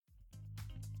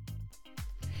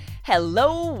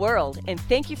Hello, world, and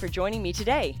thank you for joining me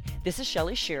today. This is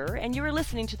Shelley Shearer, and you are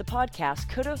listening to the podcast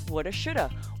Coulda, Woulda, Shoulda,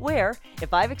 where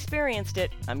if I've experienced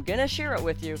it, I'm gonna share it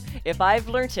with you. If I've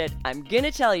learnt it, I'm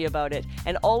gonna tell you about it,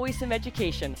 and always some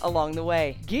education along the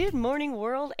way. Good morning,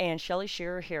 world, and Shelley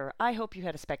Shearer here. I hope you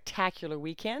had a spectacular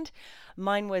weekend.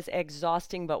 Mine was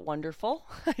exhausting but wonderful.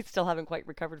 I still haven't quite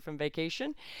recovered from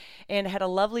vacation. And had a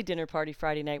lovely dinner party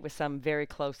Friday night with some very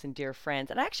close and dear friends.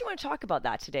 And I actually want to talk about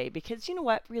that today because you know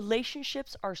what?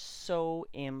 Relationships are so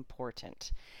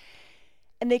important.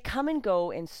 And they come and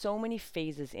go in so many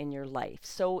phases in your life.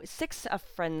 So, six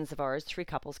friends of ours, three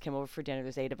couples, came over for dinner.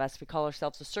 There's eight of us. We call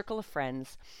ourselves a circle of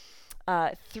friends.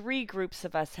 Three groups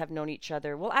of us have known each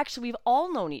other. Well, actually, we've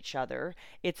all known each other.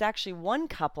 It's actually one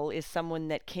couple is someone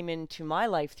that came into my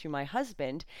life through my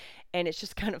husband. And it's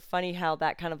just kind of funny how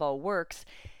that kind of all works.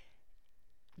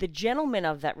 The gentleman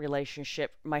of that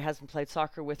relationship, my husband played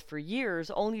soccer with for years,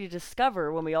 only to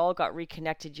discover when we all got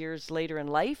reconnected years later in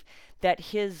life that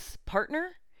his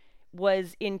partner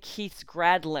was in Keith's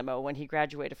grad limo when he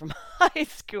graduated from high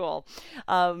school.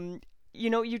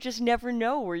 You just never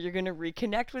know where you're going to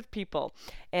reconnect with people.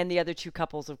 And the other two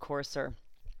couples, of course, are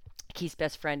Keith's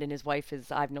best friend and his wife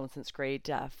is I've known since grade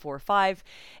 4 or 5,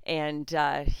 and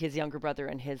his younger brother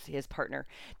and his partner.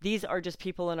 These are just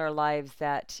people in our lives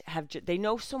that they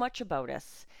know so much about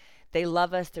us. They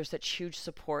love us. They're such huge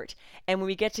support. And when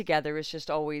we get together, it's just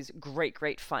always great,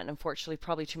 great fun. Unfortunately,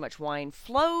 probably too much wine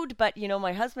flowed, but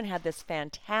my husband had this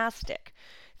fantastic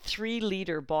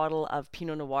 3-liter bottle of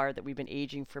Pinot Noir that we've been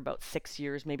aging for about 6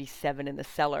 years, maybe 7 in the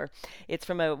cellar. It's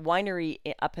from a winery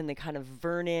up in the kind of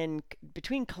Vernon,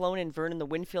 between Kelowna and Vernon, the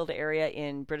Winfield area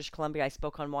in British Columbia. I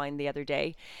spoke on wine the other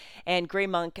day. And Grey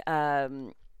Monk,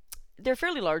 they're a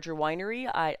fairly larger winery.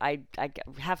 I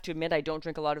have to admit I don't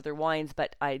drink a lot of their wines,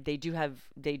 but they do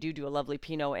do a lovely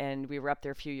Pinot, and we were up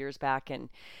there a few years back and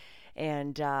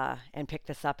picked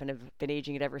this up and have been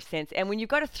aging it ever since. And when you've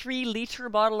got a 3-liter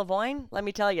bottle of wine, let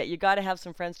me tell you got to have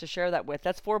some friends to share that with.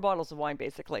 That's 4 bottles of wine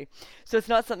basically. So it's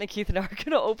not something Keith and I are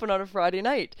going to open on a Friday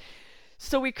night.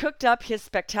 So we cooked up his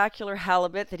spectacular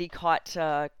halibut that he caught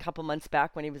a couple months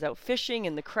back when he was out fishing,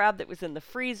 and the crab that was in the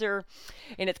freezer.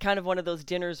 And it's kind of one of those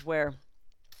dinners where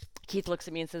Keith looks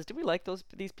at me and says, "Do we like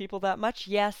these people that much?"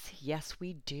 Yes,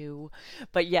 we do.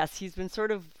 But yes, he's been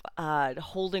sort of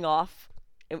holding off.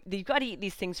 You've got to eat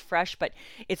these things fresh, but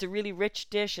it's a really rich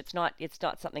dish. It's not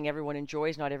something everyone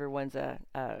enjoys. Not everyone's a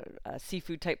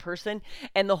seafood type person.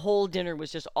 And the whole dinner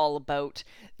was just all about,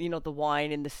 the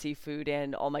wine and the seafood.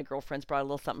 And all my girlfriends brought a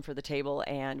little something for the table.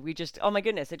 And we just, oh my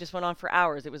goodness, it just went on for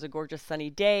hours. It was a gorgeous sunny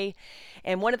day.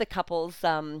 And one of the couples,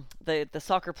 the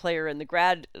soccer player and the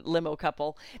grad limo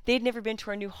couple, they'd never been to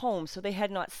our new home. So they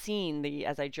had not seen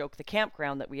as I joke, the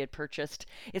campground that we had purchased.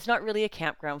 It's not really a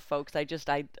campground, folks.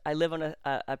 I live on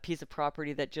a piece of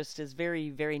property that just is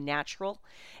very, very natural.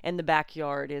 And the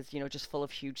backyard is, just full of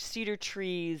huge cedar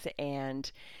trees.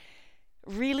 And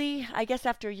really, I guess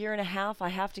after a year and a half, I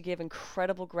have to give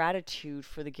incredible gratitude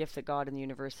for the gift that God and the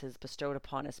universe has bestowed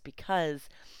upon us, because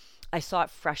I saw it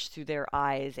fresh through their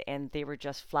eyes and they were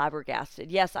just flabbergasted.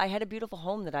 Yes, I had a beautiful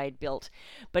home that I had built,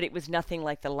 but it was nothing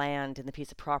like the land and the piece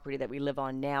of property that we live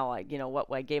on now. What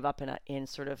I gave up in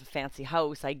sort of a fancy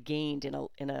house, I gained in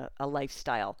a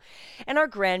lifestyle. And our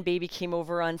grandbaby came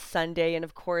over on Sunday, and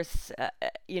of course,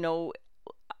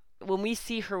 when we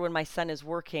see her when my son is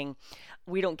working,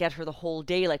 we don't get her the whole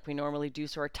day like we normally do,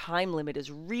 so our time limit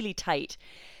is really tight.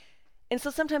 And so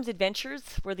sometimes adventures,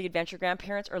 where the adventure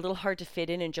grandparents, are a little hard to fit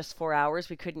in just 4 hours.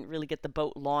 We couldn't really get the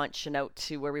boat launched and out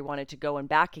to where we wanted to go and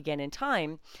back again in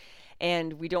time.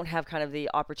 And we don't have kind of the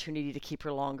opportunity to keep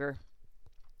her longer.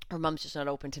 Her mom's just not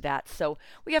open to that. So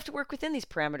we have to work within these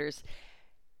parameters.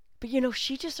 But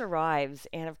she just arrives.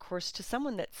 And of course, to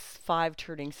someone that's 5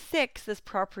 turning 6, this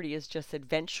property is just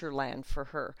adventure land for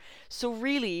her. So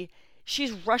really,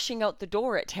 she's rushing out the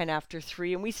door at 10 after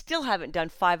 3, and we still haven't done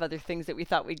 5 other things that we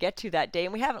thought we'd get to that day,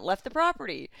 and we haven't left the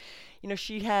property.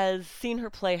 She has seen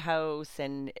her playhouse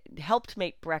and helped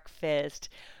make breakfast,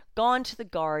 gone to the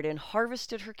garden,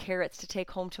 harvested her carrots to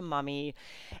take home to mommy,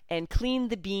 and cleaned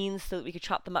the beans so that we could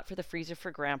chop them up for the freezer for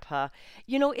grandpa.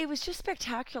 It was just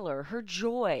spectacular. Her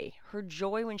joy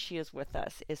when she is with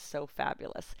us is so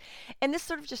fabulous. And this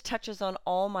sort of just touches on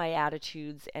all my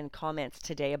attitudes and comments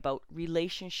today about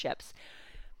relationships.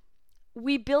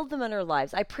 We build them in our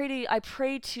lives. I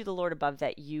pray to the Lord above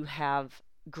that you have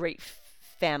great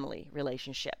family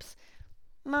relationships.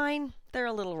 Mine, they're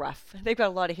a little rough. They've got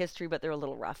a lot of history, but they're a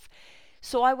little rough.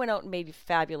 So I went out and made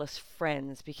fabulous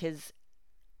friends, because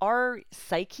our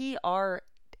psyche, our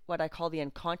what I call the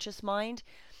unconscious mind,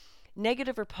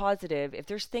 negative or positive, if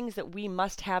there's things that we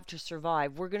must have to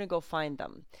survive, we're going to go find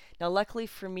them. Now, luckily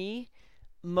for me,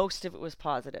 most of it was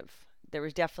positive.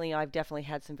 I've definitely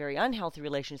had some very unhealthy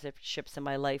relationships in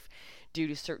my life due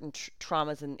to certain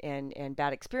traumas and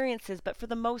bad experiences. But for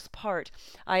the most part,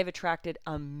 I have attracted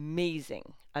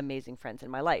amazing, amazing friends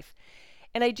in my life.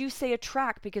 And I do say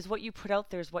attract because what you put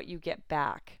out there is what you get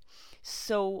back.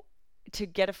 So to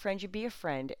get a friend, you be a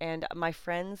friend. And my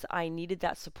friends, I needed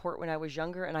that support when I was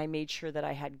younger, and I made sure that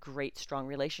I had great, strong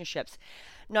relationships.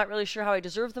 Not really sure how I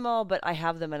deserve them all, but I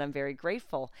have them and I'm very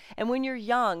grateful. And when you're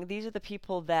young, these are the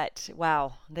people that,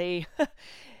 wow, they.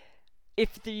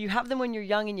 You have them when you're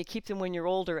young and you keep them when you're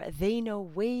older, they know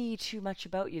way too much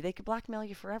about you. They could blackmail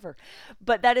you forever.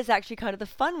 But that is actually kind of the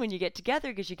fun when you get together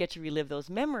because you get to relive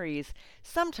those memories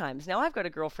sometimes. Now, I've got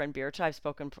a girlfriend, Birta. I've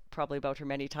spoken probably about her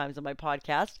many times on my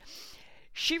podcast.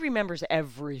 She remembers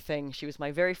everything. She was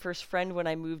my very first friend when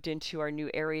I moved into our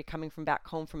new area coming from back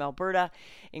home from Alberta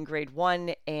in grade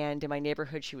 1. And in my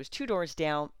neighborhood, she was 2 doors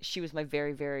down. She was my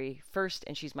very, very first,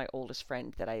 and she's my oldest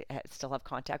friend that I still have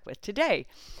contact with today.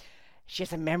 She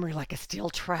has a memory like a steel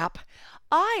trap.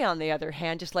 I, on the other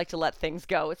hand, just like to let things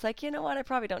go. It's like, you know what? I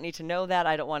probably don't need to know that.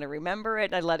 I don't want to remember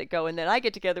it. I let it go. And then I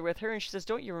get together with her and she says,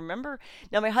 don't you remember?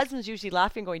 Now, my husband's usually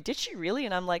laughing, going, did she really?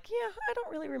 And I'm like, yeah, I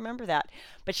don't really remember that.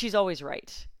 But she's always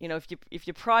right. You know, if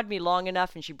you prod me long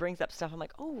enough and she brings up stuff, I'm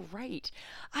like, oh, right.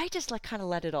 I just like kind of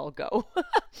let it all go.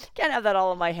 Can't have that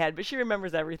all in my head, but she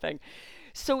remembers everything.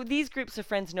 So these groups of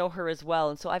friends know her as well.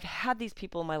 And so I've had these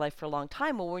people in my life for a long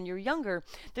time. Well, when you're younger,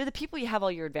 they're the people you have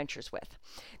all your adventures with.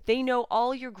 They know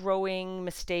all your growing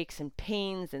mistakes and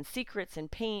pains and secrets and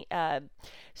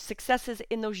successes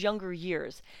in those younger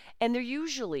years. And they're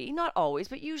usually, not always,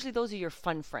 but usually those are your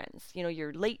fun friends. You know,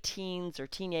 your late teens or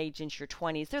teenage into your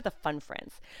 20s, they're the fun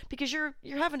friends because you're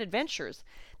having adventures.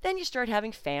 Then you start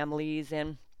having families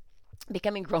and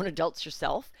becoming grown adults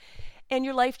yourself. And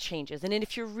your life changes. And then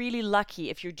if you're really lucky,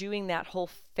 if you're doing that whole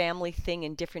family thing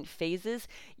in different phases,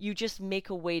 you just make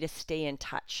a way to stay in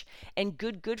touch. And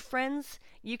good friends,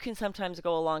 you can sometimes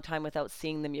go a long time without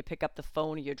seeing them. You pick up the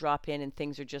phone or you drop in and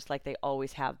things are just like they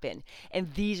always have been.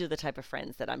 And these are the type of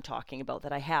friends that I'm talking about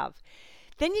that I have.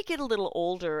 Then you get a little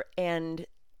older and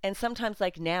sometimes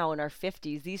like now in our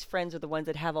 50s, these friends are the ones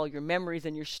that have all your memories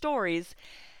and your stories.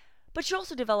 But you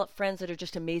also develop friends that are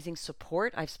just amazing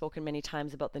support. I've spoken many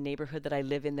times about the neighborhood that I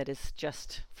live in that is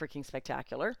just freaking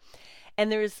spectacular. And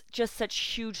there's just such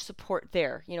huge support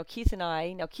there. You know, Keith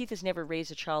has never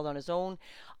raised a child on his own.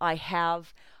 I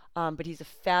have, but he's a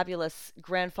fabulous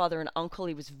grandfather and uncle.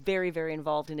 He was very, very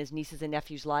involved in his nieces and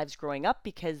nephews' lives growing up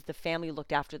because the family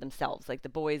looked after themselves. Like the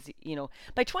boys, you know,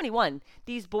 by 21,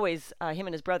 these boys, him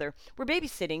and his brother, were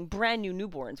babysitting brand new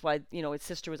newborns while, you know, his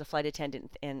sister was a flight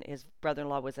attendant and his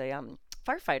brother-in-law was a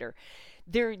firefighter.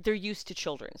 They're used to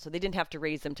children, so they didn't have to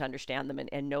raise them to understand them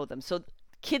and know them. So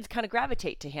kids kind of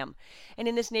gravitate to him. And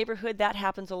in this neighborhood, that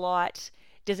happens a lot.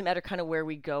 Doesn't matter kind of where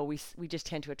we go. We just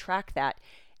tend to attract that.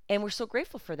 And we're so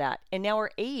grateful for that. And now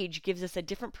our age gives us a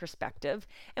different perspective.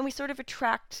 And we sort of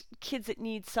attract kids that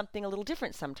need something a little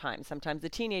different sometimes. Sometimes the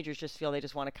teenagers just feel they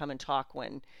just want to come and talk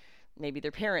when maybe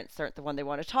their parents aren't the one they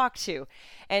want to talk to.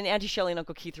 And Auntie Shelley and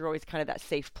Uncle Keith are always kind of that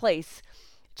safe place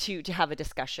to have a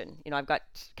discussion. You know, I've got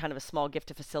kind of a small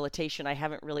gift of facilitation. I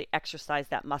haven't really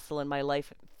exercised that muscle in my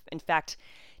life. In fact,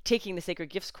 taking the Sacred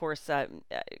Gifts course a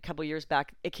couple years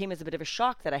back, it came as a bit of a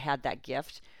shock that I had that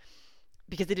gift,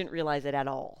 because I didn't realize it at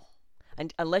all.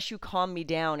 And unless you calm me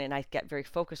down and I get very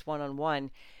focused one-on-one,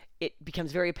 it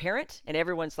becomes very apparent and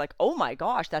everyone's like, oh my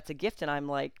gosh, that's a gift. And I'm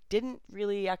like, didn't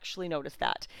really actually notice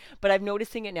that. But I'm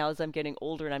noticing it now as I'm getting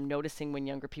older, and I'm noticing when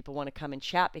younger people want to come and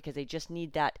chat because they just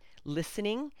need that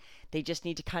listening. They just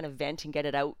need to kind of vent and get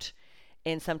it out,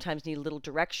 and sometimes need a little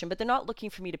direction. But they're not looking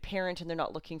for me to parent, and they're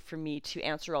not looking for me to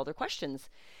answer all their questions.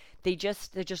 They're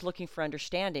just looking for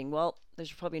understanding. Well,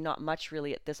 there's probably not much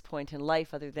really at this point in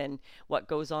life other than what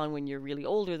goes on when you're really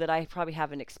older that I probably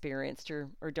haven't experienced or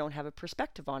don't have a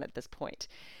perspective on at this point.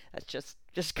 That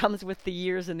just comes with the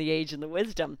years and the age and the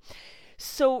wisdom.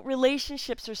 So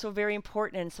relationships are so very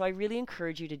important. And so I really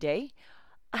encourage you today,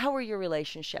 how are your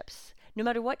relationships? No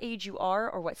matter what age you are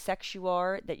or what sex you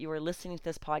are that you are listening to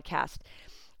this podcast,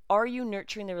 are you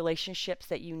nurturing the relationships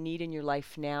that you need in your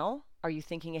life now? Are you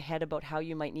thinking ahead about how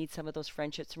you might need some of those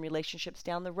friendships and relationships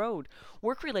down the road?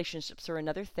 Work relationships are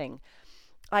another thing.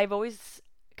 I've always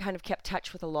kind of kept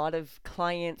touch with a lot of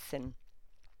clients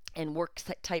and work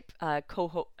type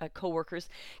co-workers,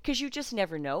 because you just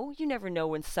never know. You never know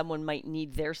when someone might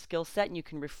need their skill set and you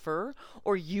can refer,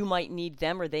 or you might need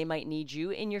them or they might need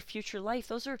you in your future life.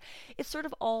 It's sort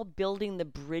of all building the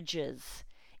bridges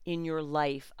in your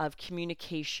life of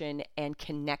communication and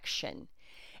connection.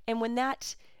 And when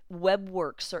that web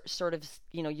work sort of,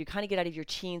 you kind of get out of your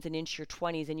teens and into your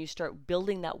 20s and you start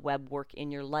building that web work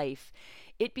in your life,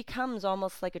 it becomes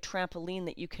almost like a trampoline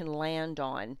that you can land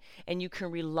on and you can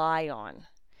rely on.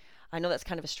 I know that's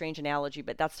kind of a strange analogy,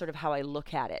 but that's sort of how I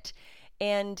look at it.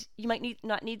 And you might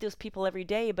not need those people every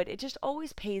day, but it just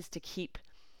always pays to keep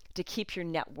your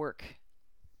network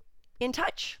in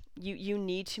touch. You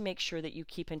need to make sure that you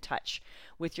keep in touch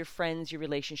with your friends, your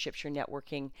relationships, your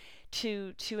networking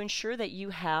to ensure that you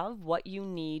have what you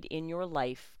need in your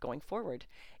life going forward,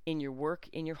 in your work,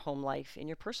 in your home life, in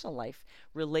your personal life.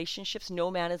 Relationships,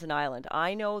 no man is an island.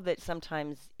 I know that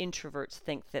sometimes introverts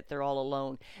think that they're all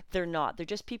alone. They're not. They're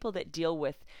just people that deal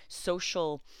with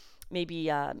social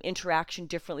maybe interaction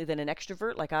differently than an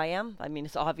extrovert like I am. I mean,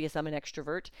 it's obvious I'm an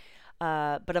extrovert.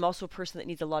 But I'm also a person that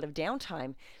needs a lot of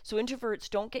downtime. So introverts,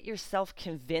 don't get yourself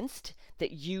convinced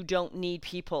that you don't need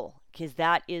people, because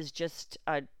that is just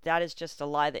a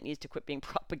lie that needs to quit being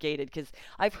propagated, because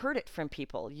I've heard it from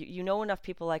people. You know enough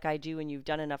people like I do, and you've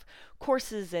done enough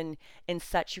courses and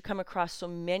such. You come across so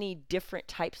many different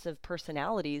types of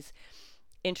personalities.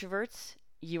 Introverts,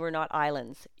 you are not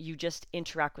islands. You just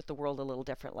interact with the world a little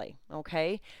differently,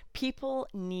 okay? People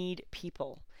need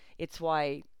people. It's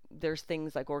why there's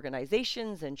things like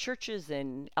organizations and churches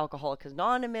and Alcoholics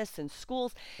Anonymous and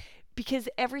schools, because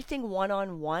everything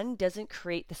one-on-one doesn't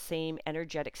create the same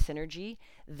energetic synergy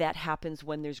that happens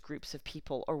when there's groups of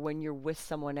people or when you're with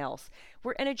someone else.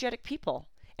 We're energetic people.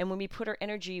 And when we put our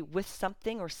energy with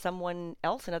something or someone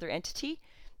else, another entity,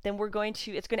 then it's going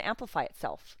to amplify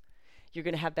itself. You're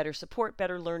going to have better support,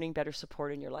 better learning, better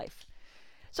support in your life.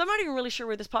 So I'm not even really sure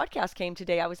where this podcast came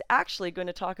today. I was actually going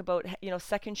to talk about,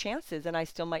 second chances, and I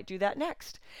still might do that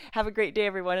next. Have a great day,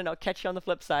 everyone, and I'll catch you on the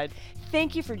flip side.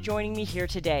 Thank you for joining me here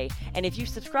today. And if you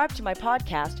subscribe to my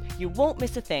podcast, you won't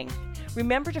miss a thing.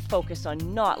 Remember to focus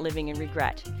on not living in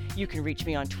regret. You can reach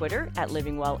me on Twitter at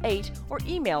livingwell8 or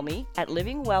email me at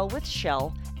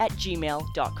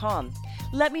livingwellwithshell@gmail.com.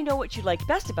 Let me know what you liked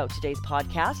best about today's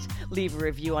podcast, leave a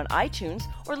review on iTunes,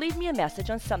 or leave me a message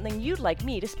on something you'd like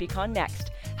me to speak on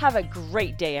next. Have a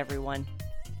great day, everyone.